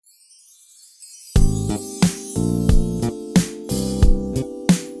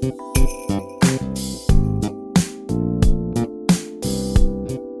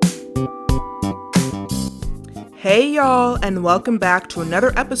Hey y'all, and welcome back to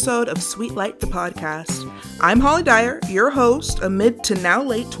another episode of Sweet Light the podcast. I'm Holly Dyer, your host, a mid to now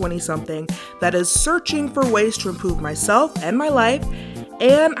late 20-something that is searching for ways to improve myself and my life,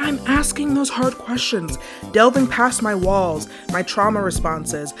 and I'm asking those hard questions, delving past my walls, my trauma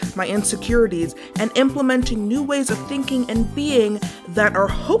responses, my insecurities, and implementing new ways of thinking and being that are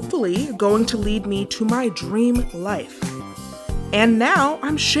hopefully going to lead me to my dream life. And now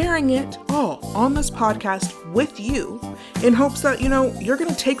I'm sharing it all on this podcast with you in hopes that, you're going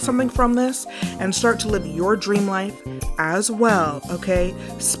to take something from this and start to live your dream life as well, okay?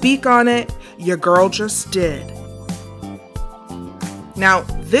 Speak on it. Your girl just did. Now,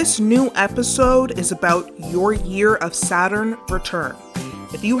 this new episode is about your year of Saturn return.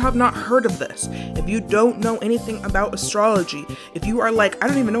 If you have not heard of this, if you don't know anything about astrology, if you are like, I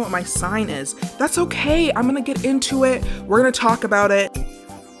don't even know what my sign is, that's okay. I'm going to get into it. We're going to talk about it.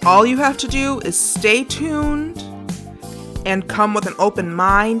 All you have to do is stay tuned and come with an open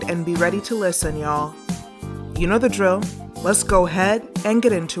mind and be ready to listen, y'all. You know the drill. Let's go ahead and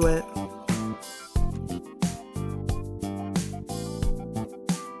get into it.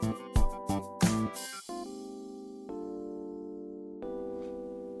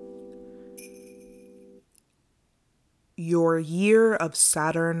 Your year of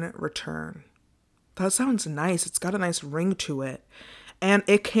Saturn return. That sounds nice. It's got a nice ring to it. And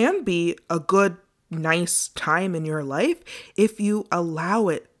it can be a good, nice time in your life if you allow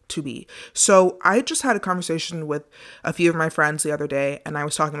it to be. So I just had a conversation with a few of my friends the other day, and I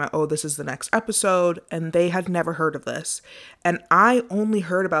was talking about, this is the next episode, and they had never heard of this. And I only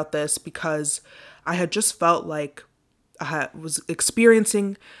heard about this because I had just felt like I was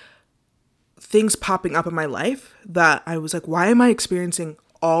experiencing things popping up in my life that I was like, why am I experiencing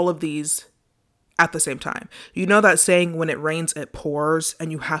all of these at the same time? You know that saying, when it rains, it pours,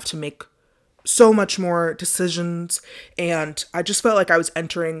 and you have to make so much more decisions. And I just felt like I was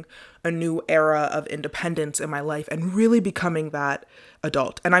entering a new era of independence in my life and really becoming that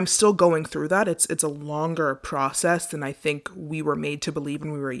adult. And I'm still going through that. It's a longer process than I think we were made to believe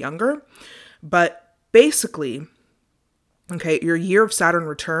when we were younger. But basically, okay, your year of Saturn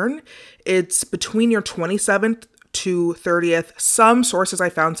return, it's between your 27th to 30th. Some sources I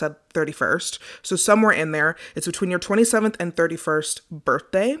found said 31st. So somewhere in there, it's between your 27th and 31st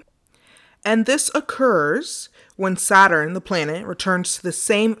birthday. And this occurs when Saturn, the planet, returns to the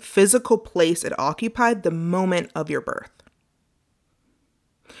same physical place it occupied the moment of your birth.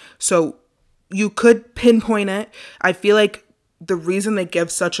 So you could pinpoint it. I feel like the reason they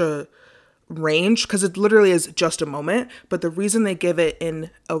give such a range, because it literally is just a moment, but the reason they give it in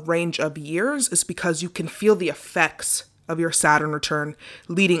a range of years is because you can feel the effects of your Saturn return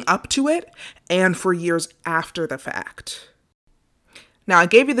leading up to it and for years after the fact. Now, I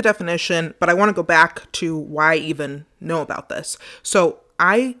gave you the definition, but I want to go back to why I even know about this. So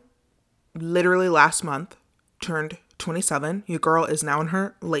I literally last month turned 27. Your girl is now in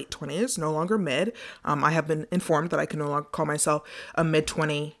her late 20s, no longer mid. I have been informed that I can no longer call myself a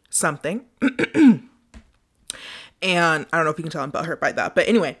mid-20 something. And I don't know if you can tell I'm butthurt by that. But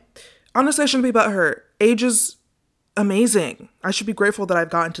anyway, honestly, I shouldn't be butthurt. Age is amazing. I should be grateful that I've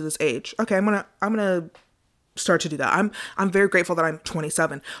gotten to this age. Okay, I'm gonna start to do that. I'm very grateful that I'm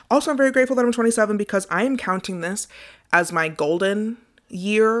 27. Also, I'm very grateful that I'm 27 because I am counting this as my golden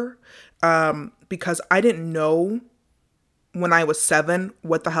year. Because I didn't know when I was 7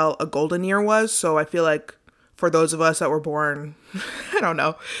 what the hell a golden year was. So I feel like for those of us that were born, I don't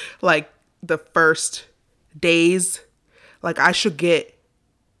know, like the first days, like I should get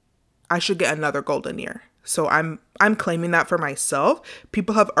another golden year. So I'm claiming that for myself.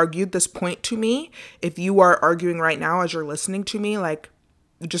 People have argued this point to me. If you are arguing right now as you're listening to me, like,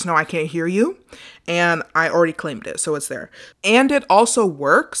 just know I can't hear you. And I already claimed it, so it's there. And it also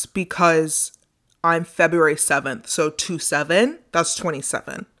works because I'm February 7th. So 2-7, that's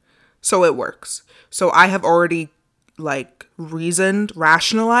 27. So it works. So I have already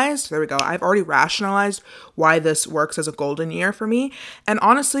rationalized. There we go. I've already rationalized why this works as a golden year for me. And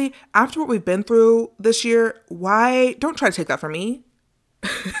honestly, after what we've been through this year, don't try to take that from me.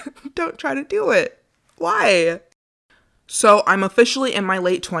 Don't try to do it. Why? So I'm officially in my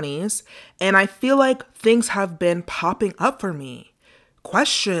late 20s, and I feel like things have been popping up for me.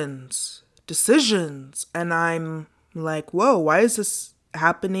 Questions, decisions, and I'm like, whoa, why is this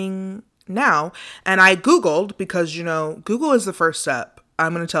happening now? And I Googled because, Google is the first step.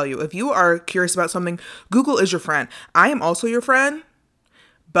 I'm going to tell you, if you are curious about something, Google is your friend. I am also your friend,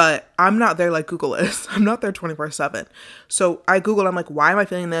 but I'm not there like Google is. I'm not there 24/7. So I Googled, I'm like, why am I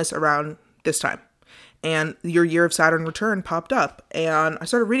feeling this around this time? and your year of Saturn return popped up, and I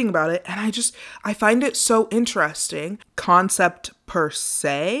started reading about it, and I find it so interesting concept per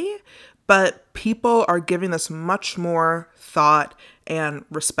se, but people are giving this much more thought and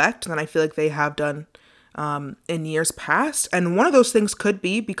respect than I feel like they have done in years past. And one of those things could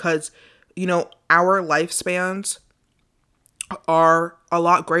be because, our lifespans are a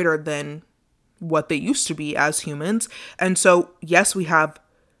lot greater than what they used to be as humans. And so, yes, we have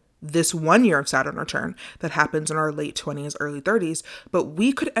this 1 year of Saturn return that happens in our late 20s, early 30s, but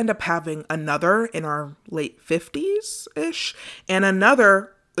we could end up having another in our late 50s-ish, and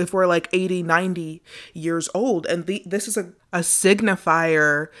another if we're like 80, 90 years old. And this is a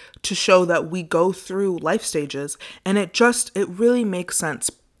signifier to show that we go through life stages. And it really makes sense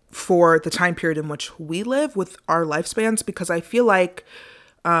for the time period in which we live with our lifespans, because I feel like,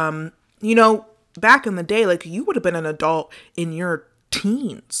 back in the day, like, you would have been an adult in your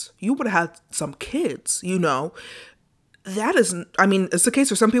teens. You would have had some kids, That isn't, it's the case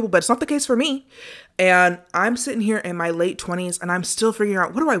for some people, but it's not the case for me. And I'm sitting here in my late 20s and I'm still figuring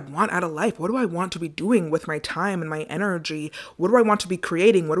out, what do I want out of life? What do I want to be doing with my time and my energy? What do I want to be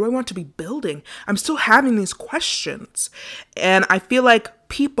creating? What do I want to be building? I'm still having these questions. And I feel like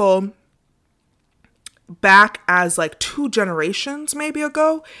people back as like 2 generations maybe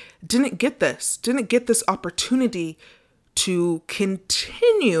ago didn't get this opportunity to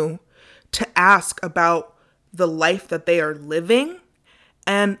continue to ask about the life that they are living.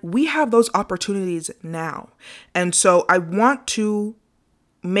 And we have those opportunities now. And so I want to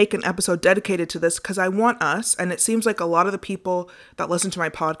make an episode dedicated to this because I want us, and it seems like a lot of the people that listen to my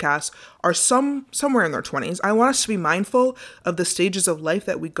podcast are somewhere in their 20s. I want us to be mindful of the stages of life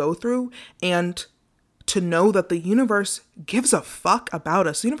that we go through, and to know that the universe gives a fuck about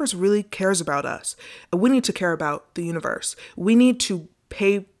us. The universe really cares about us. And we need to care about the universe. We need to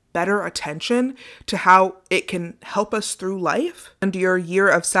pay better attention to how it can help us through life. And your year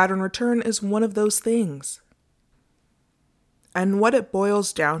of Saturn return is one of those things. And what it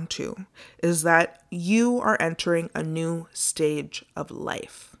boils down to is that you are entering a new stage of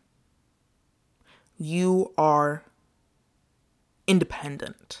life. You are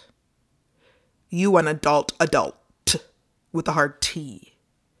independent. You an adult with a hard T.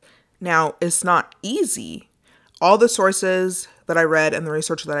 Now, it's not easy. All the sources that I read and the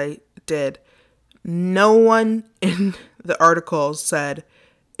research that I did, no one in the articles said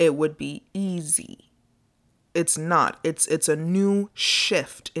it would be easy. It's not. It's a new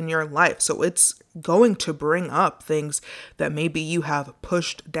shift in your life. So it's going to bring up things that maybe you have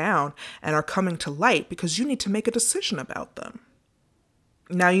pushed down and are coming to light because you need to make a decision about them.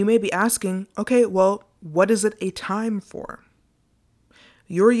 Now you may be asking, okay, well, what is it a time for?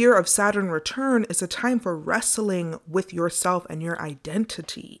 Your year of Saturn return is a time for wrestling with yourself and your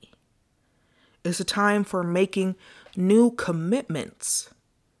identity. It's a time for making new commitments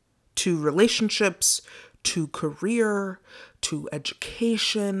to relationships, to career, to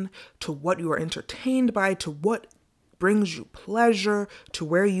education, to what you are entertained by, to what brings you pleasure, to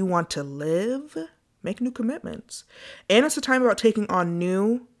where you want to live. Make new commitments. And it's a time about taking on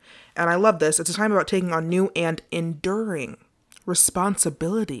new, and I love this, it's a time about taking on new and enduring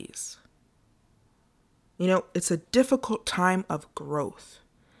responsibilities. It's a difficult time of growth.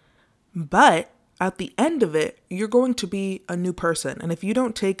 But at the end of it, you're going to be a new person. And if you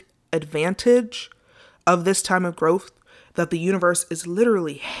don't take advantage of this time of growth that the universe is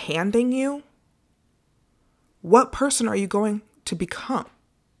literally handing you, what person are you going to become?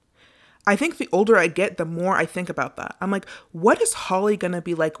 I think the older I get, the more I think about that. I'm like, what is Holly going to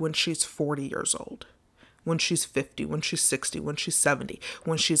be like when she's 40 years old? When she's 50, when she's 60, when she's 70,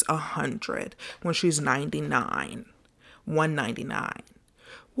 when she's 100, when she's 99, 199.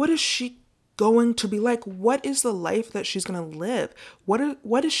 What is she going to be like? What is the life that she's going to live?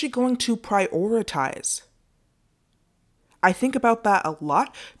 What is she going to prioritize? I think about that a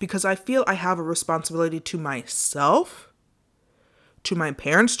lot because I feel I have a responsibility to myself, to my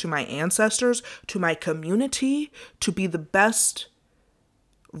parents, to my ancestors, to my community, to be the best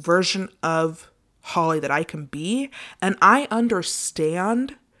version of Holly that I can be. And I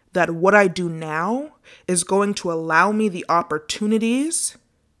understand that what I do now is going to allow me the opportunity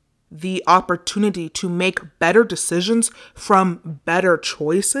to make better decisions from better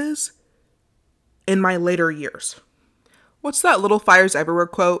choices in my later years. What's that Little Fires Everywhere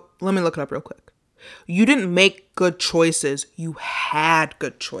quote? Let me look it up real quick. You didn't make good choices. You had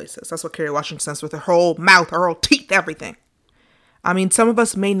good choices. That's what Kerry Washington says with her whole mouth, her whole teeth, everything. Some of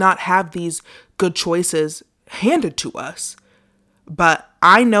us may not have these good choices handed to us, but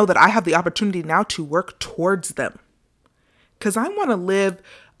I know that I have the opportunity now to work towards them because I want to live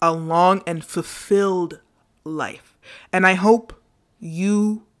a long and fulfilled life. And I hope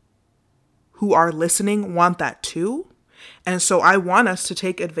you who are listening want that too. And so I want us to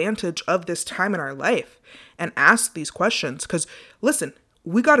take advantage of this time in our life and ask these questions. Because listen,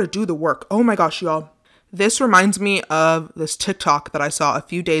 we got to do the work. Oh my gosh, y'all. This reminds me of this TikTok that I saw a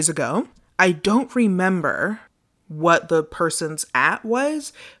few days ago. I don't remember what the person's at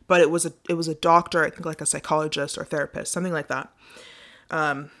was, but it was a doctor, I think like a psychologist or therapist, something like that.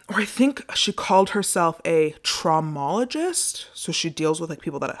 Or I think she called herself a traumologist. So she deals with like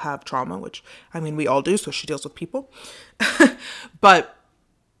people that have trauma, which I mean, we all do. So she deals with people. But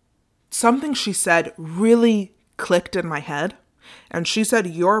something she said really clicked in my head. And she said,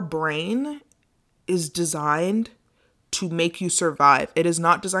 your brain is designed to make you survive. It is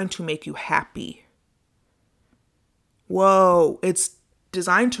not designed to make you happy. Whoa, it's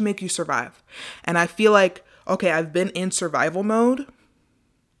designed to make you survive. And I feel like, okay, I've been in survival mode.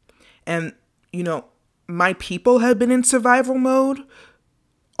 And, you know, my people have been in survival mode.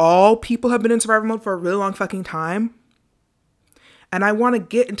 All people have been in survival mode for a really long fucking time. And I want to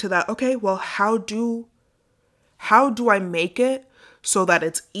get into that. Okay, well, how do I make it so that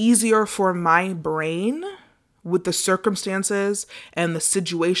it's easier for my brain with the circumstances and the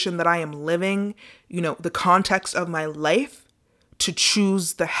situation that I am living, you know, the context of my life, to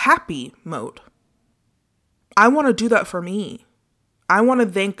choose the happy mode? I want to do that for me. I want to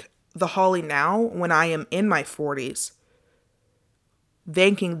thank the Holly now, when I am in my 40s,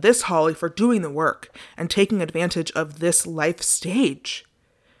 thanking this Holly for doing the work and taking advantage of this life stage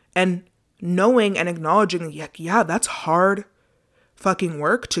and knowing and acknowledging, yeah, that's hard fucking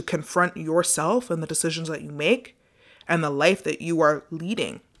work to confront yourself and the decisions that you make and the life that you are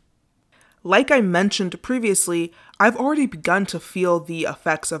leading. Like I mentioned previously, I've already begun to feel the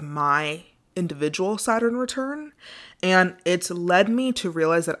effects of my individual Saturn return, and it's led me to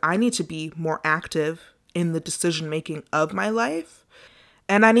realize that I need to be more active in the decision making of my life,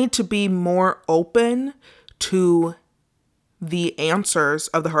 and I need to be more open to the answers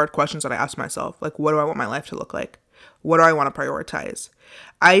of the hard questions that I ask myself. Like, what do I want my life to look like? What do I want to prioritize?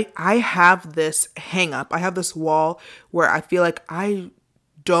 I have this hang up. I have this wall where I feel like I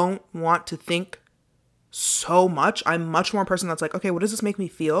don't want to think so much. I'm much more a person that's like, okay, what does this make me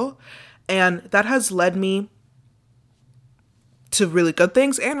feel? And that has led me to really good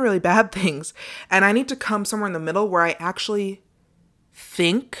things and really bad things. And I need to come somewhere in the middle where I actually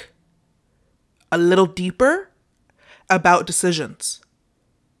think a little deeper about decisions.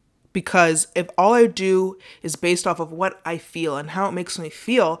 Because if all I do is based off of what I feel and how it makes me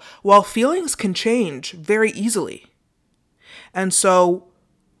feel, well, feelings can change very easily. And so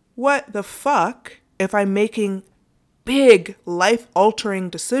what the fuck if I'm making big life-altering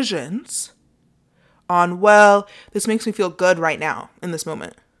decisions on, well, this makes me feel good right now in this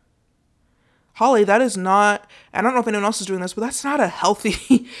moment? Holly, that is not, I don't know if anyone else is doing this, but that's not a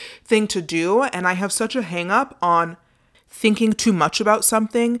healthy thing to do. And I have such a hang up on thinking too much about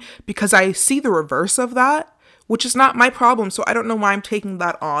something because I see the reverse of that, which is not my problem. So I don't know why I'm taking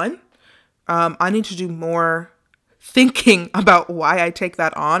that on. I need to do more thinking about why I take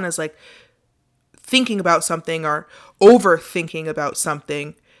that on, as like thinking about something or overthinking about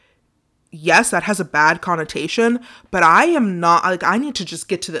something. Yes, that has a bad connotation, but I am not, like, I need to just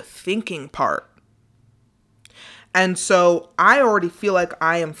get to the thinking part. And so I already feel like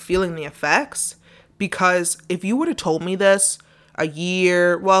I am feeling the effects, because if you would have told me this a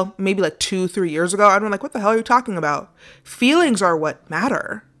year, well, maybe like 2-3 years ago, I'd been like, what the hell are you talking about? Feelings are what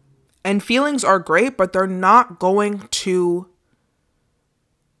matter. And feelings are great, but they're not going to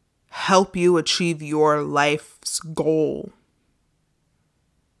help you achieve your life's goal.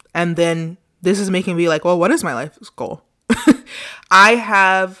 And then this is making me like, well, what is my life's goal? I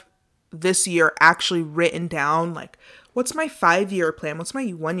have this year actually written down, like, what's my 5-year plan? What's my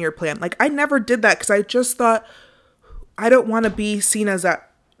 1-year plan? Like, I never did that because I just thought I don't want to be seen as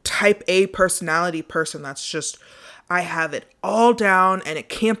that type A personality person that's just, I have it all down and it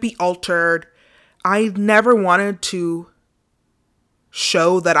can't be altered. I never wanted to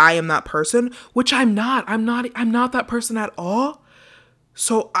show that I am that person, which I'm not. I'm not that person at all.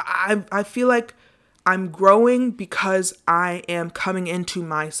 So I feel like I'm growing because I am coming into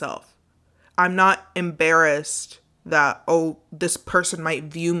myself. I'm not embarrassed that, oh, this person might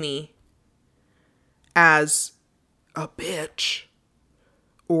view me as a bitch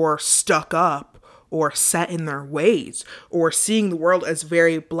or stuck up or set in their ways or seeing the world as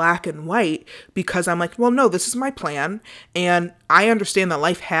very black and white, because I'm like, well, no, this is my plan. And I understand that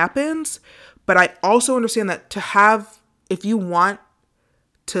life happens, but I also understand that if you want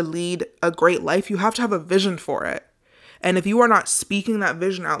to lead a great life, you have to have a vision for it. And if you are not speaking that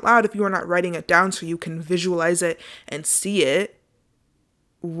vision out loud, if you are not writing it down so you can visualize it and see it,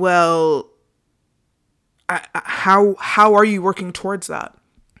 well, how are you working towards that?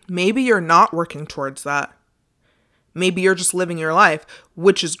 Maybe you're not working towards that. Maybe you're just living your life,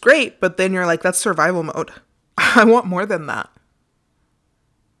 which is great, but then you're like, that's survival mode. I want more than that.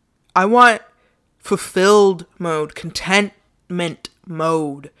 I want fulfilled mode, contentment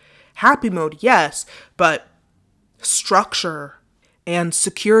mode, happy mode, yes, but structure and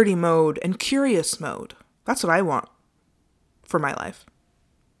security mode and curious mode. That's what I want for my life.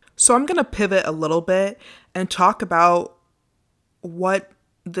 So I'm going to pivot a little bit and talk about what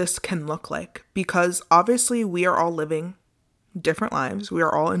this can look like, because obviously we are all living different lives. We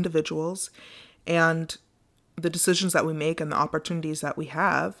are all individuals, and the decisions that we make and the opportunities that we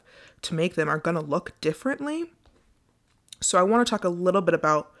have to make them are going to look differently. So I want to talk a little bit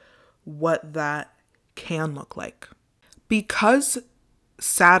about what that can look like. Because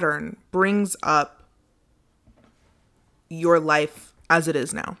Saturn brings up your life as it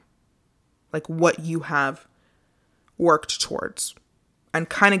is now, like what you have worked towards, and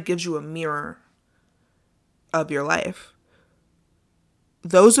kind of gives you a mirror of your life.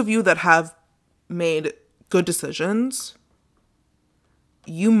 Those of you that have made good decisions,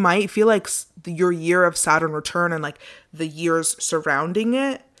 you might feel like your year of Saturn return and like the years surrounding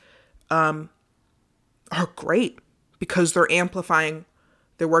it are great because they're amplifying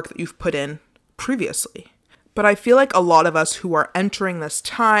the work that you've put in previously. But I feel like a lot of us who are entering this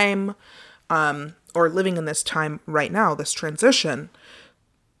time or living in this time right now, this transition,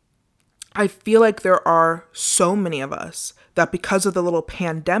 I feel like there are so many of us that because of the little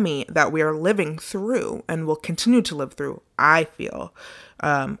pandemic that we are living through and will continue to live through, I feel,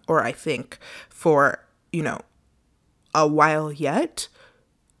 or I think for, a while yet,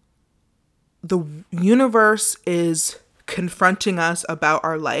 the universe is confronting us about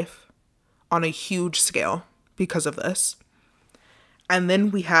our life on a huge scale because of this. And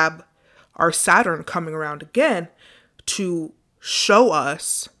then we have our Saturn coming around again to show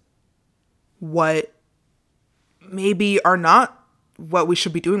us what maybe are not what we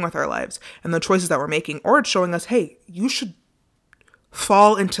should be doing with our lives and the choices that we're making, or it's showing us, hey, you should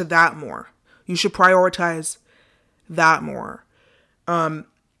fall into that more. You should prioritize that more.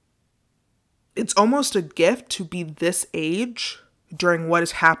 It's almost a gift to be this age during what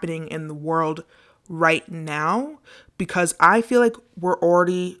is happening in the world right now, because I feel like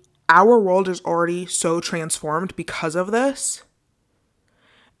our world is already so transformed because of this.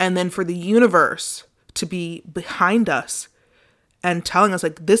 And then for the universe to be behind us and telling us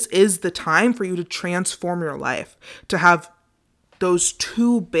like, this is the time for you to transform your life, to have those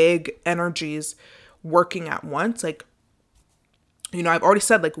two big energies working at once. Like, I've already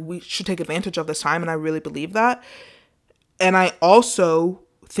said like we should take advantage of this time, and I really believe that. And I also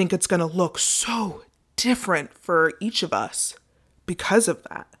think it's going to look so different for each of us because of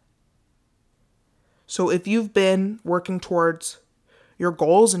that. So if you've been working towards your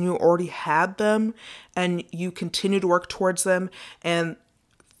goals and you already had them and you continue to work towards them and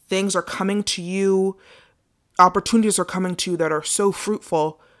things are coming to you, opportunities are coming to you that are so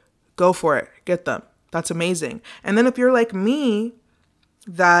fruitful, go for it. Get them. That's amazing. And then if you're like me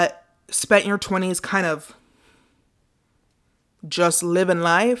that spent your 20s kind of just living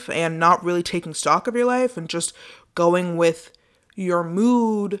life and not really taking stock of your life and just going with your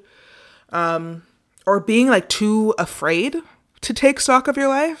mood, or being like too afraid to take stock of your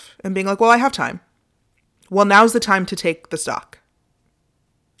life and being like, well, I have time. Well, now's the time to take the stock.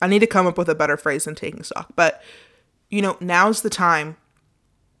 I need to come up with a better phrase than taking stock. But, now's the time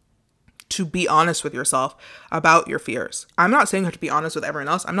to be honest with yourself about your fears. I'm not saying you have to be honest with everyone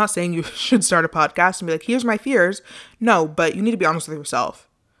else. I'm not saying you should start a podcast and be like, here's my fears. No, but you need to be honest with yourself.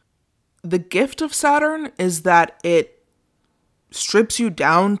 The gift of Saturn is that it strips you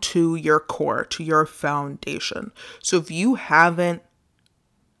down to your core, to your foundation. So if you haven't,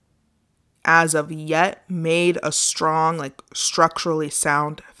 as of yet, made a strong, like structurally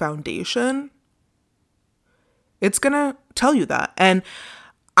sound foundation, it's gonna tell you that. And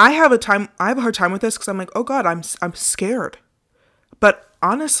I have a hard time with this because I'm like, oh God, I'm scared. But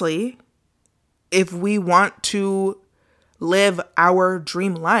honestly, if we want to live our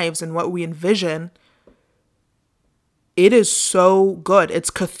dream lives and what we envision, it is so good.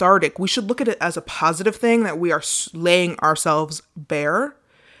 It's cathartic. We should look at it as a positive thing that we are laying ourselves bare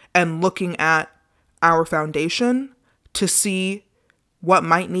and looking at our foundation to see what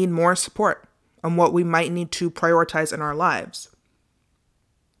might need more support and what we might need to prioritize in our lives.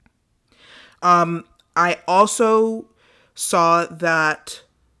 I also saw that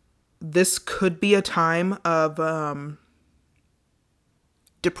this could be a time of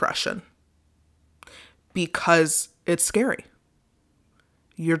depression because it's scary.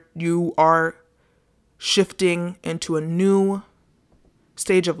 You are shifting into a new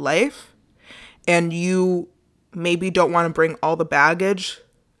stage of life, and you maybe don't want to bring all the baggage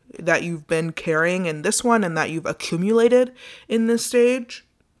that you've been carrying in this one and that you've accumulated in this stage,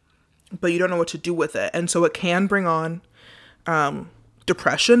 but you don't know what to do with it. And so it can bring on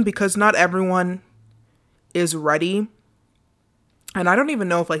depression because not everyone is ready. And I don't even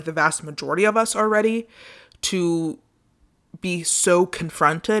know if like the vast majority of us are ready to be so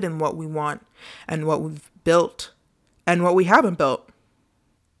confronted in what we want and what we've built and what we haven't built.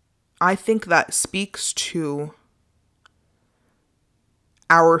 I think that speaks to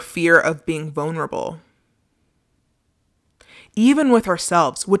our fear of being vulnerable, even with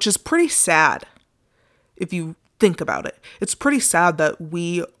ourselves, which is pretty sad if you think about it. It's pretty sad that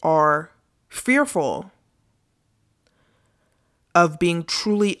we are fearful of being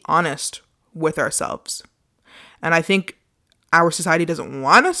truly honest with ourselves. And I think our society doesn't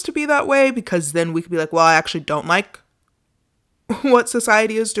want us to be that way, because then we could be like, well, I actually don't like what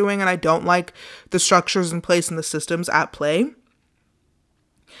society is doing, and I don't like the structures in place and the systems at play.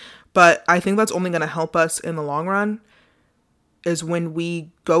 But I think that's only going to help us in the long run is when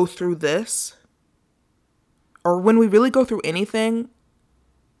we go through this, or when we really go through anything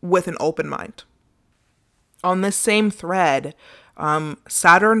with an open mind. On this same thread,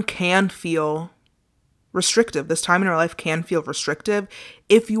 Saturn can feel restrictive. This time in our life can feel restrictive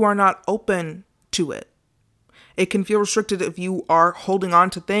if you are not open to it. It can feel restricted if you are holding on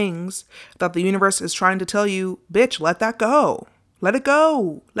to things that the universe is trying to tell you, bitch, let that go. Let it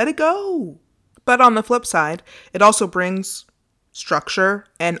go. Let it go. But on the flip side, it also brings structure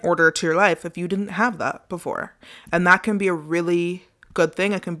and order to your life if you didn't have that before. And that can be a really good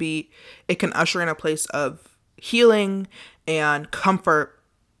thing. It can usher in a place of healing and comfort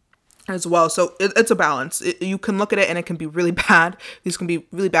as well. So it's a balance. You can look at it and it can be really bad. These can be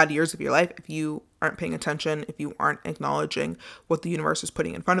really bad years of your life if you aren't paying attention, if you aren't acknowledging what the universe is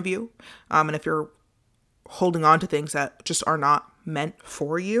putting in front of you, and if you're holding on to things that just are not meant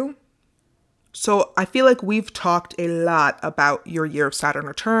for you. So I feel like we've talked a lot about your year of Saturn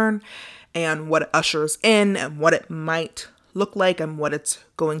return and what it ushers in and what it might look like and what it's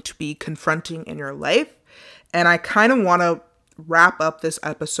going to be confronting in your life. And I kind of want to wrap up this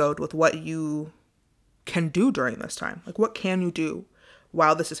episode with what you can do during this time. Like, what can you do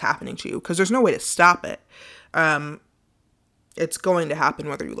while this is happening to you? Because there's no way to stop it. It's going to happen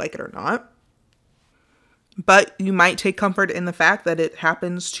whether you like it or not. But you might take comfort in the fact that it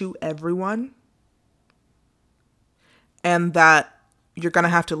happens to everyone and that you're going to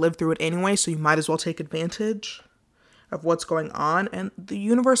have to live through it anyway, so you might as well take advantage of what's going on. And the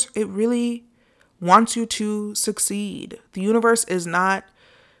universe, it really wants you to succeed. The universe is not,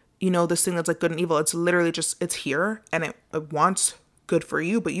 this thing that's like good and evil. It's literally just, it's here and it wants good for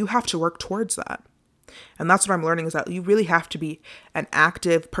you, but you have to work towards that. And that's what I'm learning, is that you really have to be an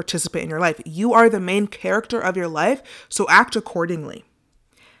active participant in your life. You are the main character of your life, so act accordingly.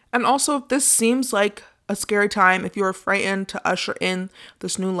 And also, if this seems like a scary time, if you're frightened to usher in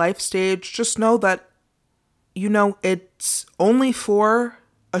this new life stage, just know that, it's only for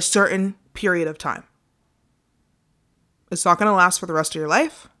a certain period of time. It's not going to last for the rest of your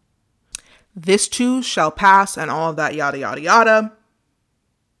life. This too shall pass, and all of that yada, yada, yada.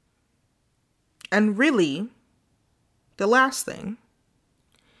 And really, the last thing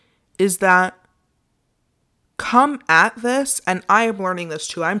is that come at this, and I am learning this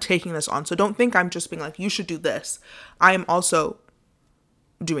too. I'm taking this on. So don't think I'm just being like, you should do this. I am also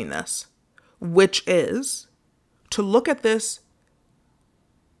doing this, which is to look at this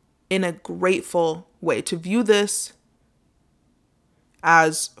in a grateful way, to view this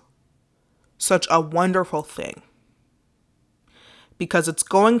as such a wonderful thing, because it's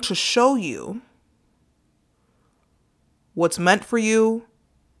going to show you what's meant for you,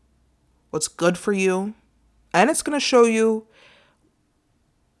 what's good for you, and it's going to show you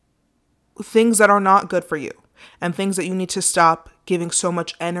things that are not good for you and things that you need to stop giving so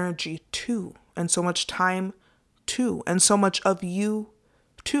much energy to and so much time to and so much of you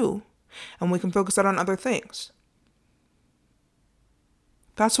to, and we can focus that on other things.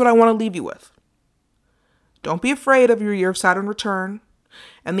 That's what I want to leave you with. Don't be afraid of your year of Saturn return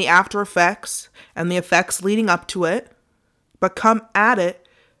and the after effects and the effects leading up to it, but come at it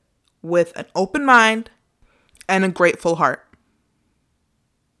with an open mind and a grateful heart.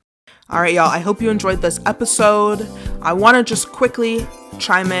 All right, y'all, I hope you enjoyed this episode. I want to just quickly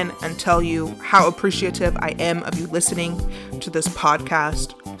chime in and tell you how appreciative I am of you listening to this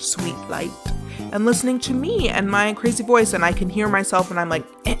podcast, Sweet Light. and listening to me and my crazy voice, and I can hear myself and I'm like,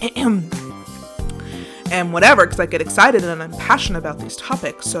 and whatever, because I get excited and I'm passionate about these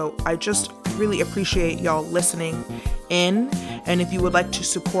topics. So I just really appreciate y'all listening in. And if you would like to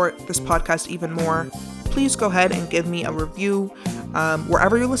support this podcast even more, please go ahead and give me a review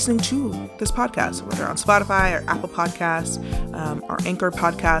wherever you're listening to this podcast, whether on Spotify or Apple Podcasts or Anchor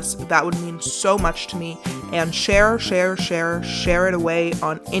Podcasts. That would mean so much to me. And share it away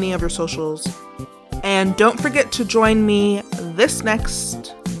on any of your socials. And don't forget to join me this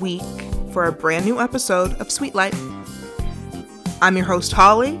next week for a brand new episode of Sweet Life. I'm your host,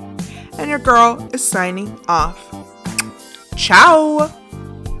 Holly, and your girl is signing off. Ciao!